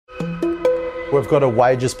We've got a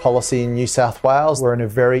wages policy in New South Wales. We're in a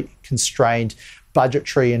very constrained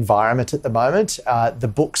budgetary environment at the moment. The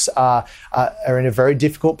books are in a very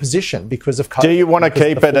difficult position because of COVID. Do you want to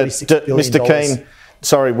keep it at, Mr. Keane?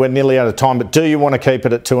 Sorry, we're nearly out of time, but do you want to keep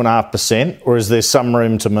it at 2.5%, or is there some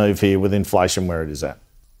room to move here with inflation where it is at?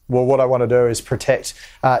 Well, what I want to do is protect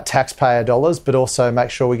taxpayer dollars, but also make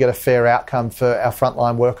sure we get a fair outcome for our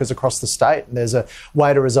frontline workers across the state. And there's a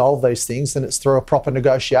way to resolve these things, and it's through a proper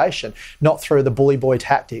negotiation, not through the bully boy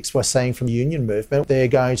tactics we're seeing from the union movement. They're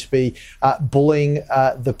going to be bullying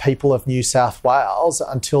the people of New South Wales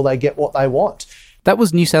until they get what they want. That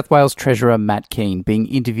was New South Wales Treasurer Matt Keane being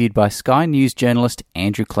interviewed by Sky News journalist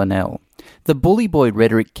Andrew Clennell. The bully boy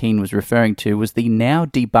rhetoric Keane was referring to was the now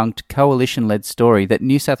debunked coalition-led story that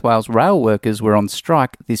New South Wales rail workers were on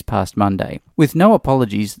strike this past Monday. With no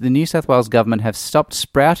apologies, the New South Wales government have stopped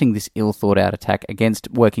sprouting this ill-thought-out attack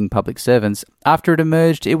against working public servants after it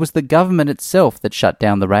emerged it was the government itself that shut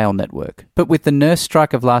down the rail network. But with the nurse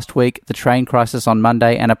strike of last week, the train crisis on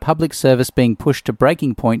Monday, and a public service being pushed to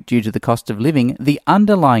breaking point due to the cost of living, the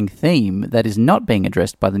underlying theme that is not being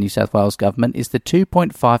addressed by the New South Wales government is the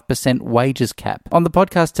 2.5% wages cap. On the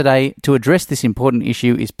podcast today, to address this important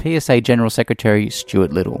issue, is PSA General Secretary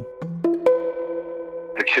Stuart Little.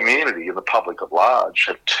 The community and the public at large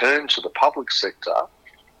have turned to the public sector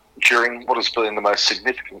during what has been the most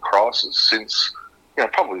significant crisis since,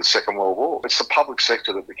 probably the Second World War. It's the public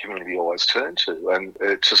sector that the community always turn to, and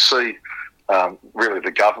to see really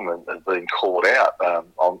the government have been called out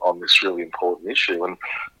on this really important issue. And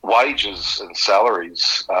wages and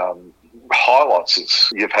salaries highlights this.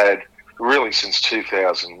 You've had really since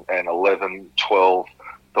 2011-12,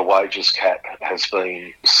 the wages cap has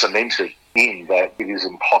been cemented in that it is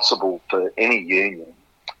impossible for any union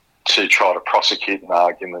to try to prosecute an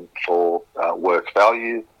argument for work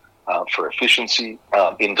value, for efficiency,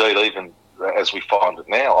 indeed even as we find it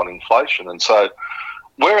now on inflation. And so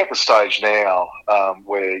we're at the stage now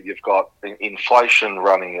where you've got inflation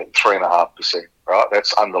running at 3.5%, right?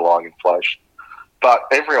 That's underlying inflation. But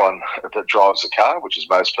everyone that drives a car, which is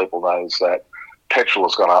most people, knows that petrol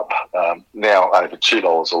has gone up now over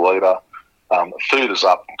 $2 a litre. Food is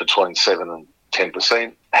up between 7 and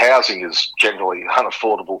 10%. Housing is generally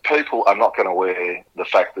unaffordable. People are not going to wear the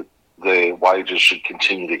fact that their wages should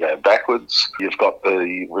continue to go backwards. You've got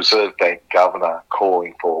the Reserve Bank governor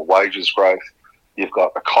calling for wages growth. You've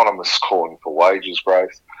got economists calling for wages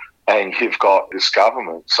growth. And you've got this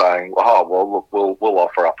government saying, look, we'll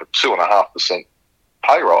offer up a 2.5%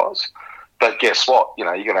 pay rise. But guess what?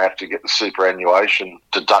 You're going to have to get the superannuation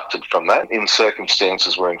deducted from that in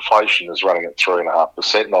circumstances where inflation is running at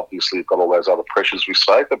 3.5%. And obviously you've got all those other pressures we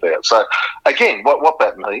spoke about. So again, what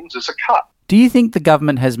that means is a cut. Do you think the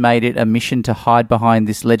government has made it a mission to hide behind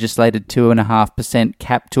this legislated 2.5%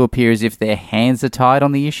 cap to appear as if their hands are tied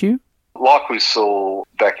on the issue? Like we saw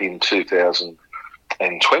back in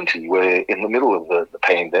 2020, where in the middle of the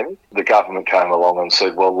pandemic, the government came along and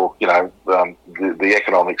said, well, look, the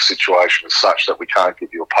economic situation is such that we can't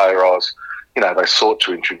give you a pay rise. They sought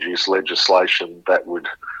to introduce legislation that would,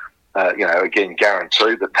 again,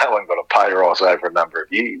 guarantee that no one got a pay rise over a number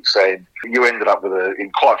of years. And you ended up with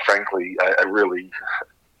quite frankly, a really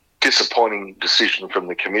disappointing decision from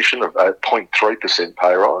the Commission of a 0.3%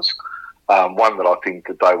 pay rise, one that I think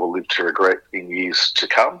that they will live to regret in years to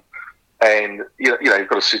come. And, you've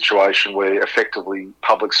got a situation where effectively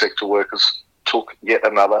public sector workers took yet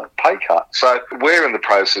another pay cut. So we're in the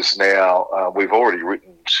process now. We've already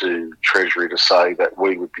written to Treasury to say that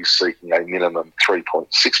we would be seeking a minimum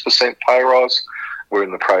 3.6% pay rise. We're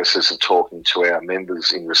in the process of talking to our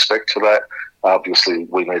members in respect to that. Obviously,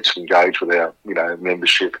 we need to engage with our,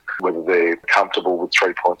 membership, whether they're comfortable with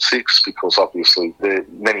 3.6, because obviously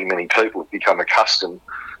many people have become accustomed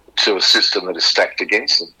to a system that is stacked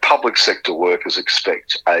against them. Public sector workers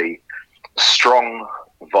expect a strong,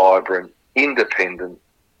 vibrant, independent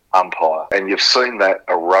umpire. And you've seen that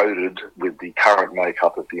eroded with the current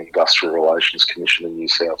makeup of the Industrial Relations Commission in New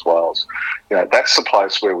South Wales. That's the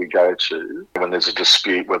place where we go to when there's a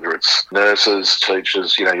dispute, whether it's nurses,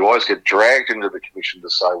 teachers. You always get dragged into the commission to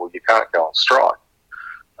say, well, you can't go on strike.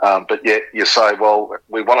 But yet you say, well,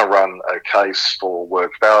 we want to run a case for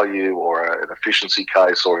work value or an efficiency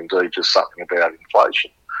case or indeed just something about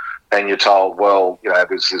inflation. And you're told, well,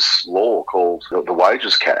 there's this law called the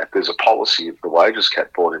wages cap. There's a policy of the wages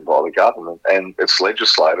cap brought in by the government and it's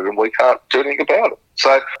legislated and we can't do anything about it.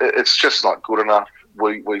 So it's just not good enough.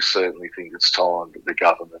 We certainly think it's time that the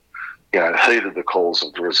government, heeded the calls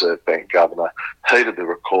of the Reserve Bank governor, heeded the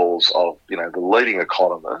calls of, the leading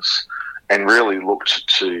economists, and really looked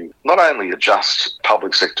to not only adjust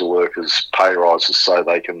public sector workers' pay rises so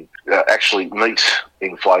they can actually meet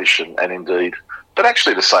inflation and indeed, but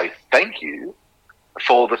actually to say thank you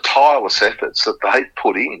for the tireless efforts that they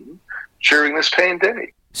put in during this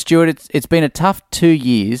pandemic. Stuart, it's been a tough 2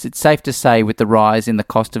 years. It's safe to say with the rise in the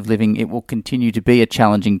cost of living, it will continue to be a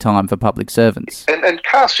challenging time for public servants. And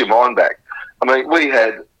cast your mind back. I mean, we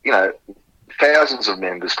had, thousands of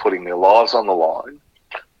members putting their lives on the line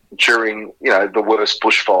during, the worst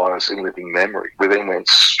bushfires in living memory. We then went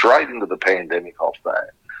straight into the pandemic off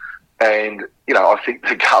that. And, I think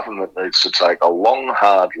the government needs to take a long,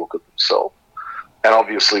 hard look at themselves. And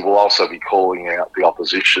obviously we'll also be calling out the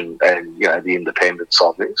opposition and, the independents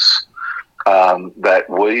on this, that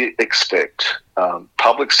we expect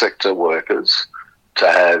public sector workers to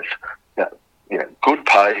have, good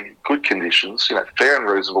pay, good conditions, fair and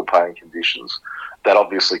reasonable paying conditions that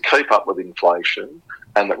obviously keep up with inflation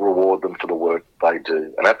and that reward them for the work they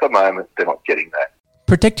do. And at the moment, they're not getting that.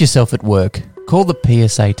 Protect yourself at work. Call the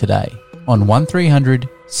PSA today on 1300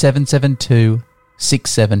 772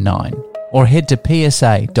 679 or head to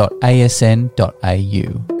psa.asn.au.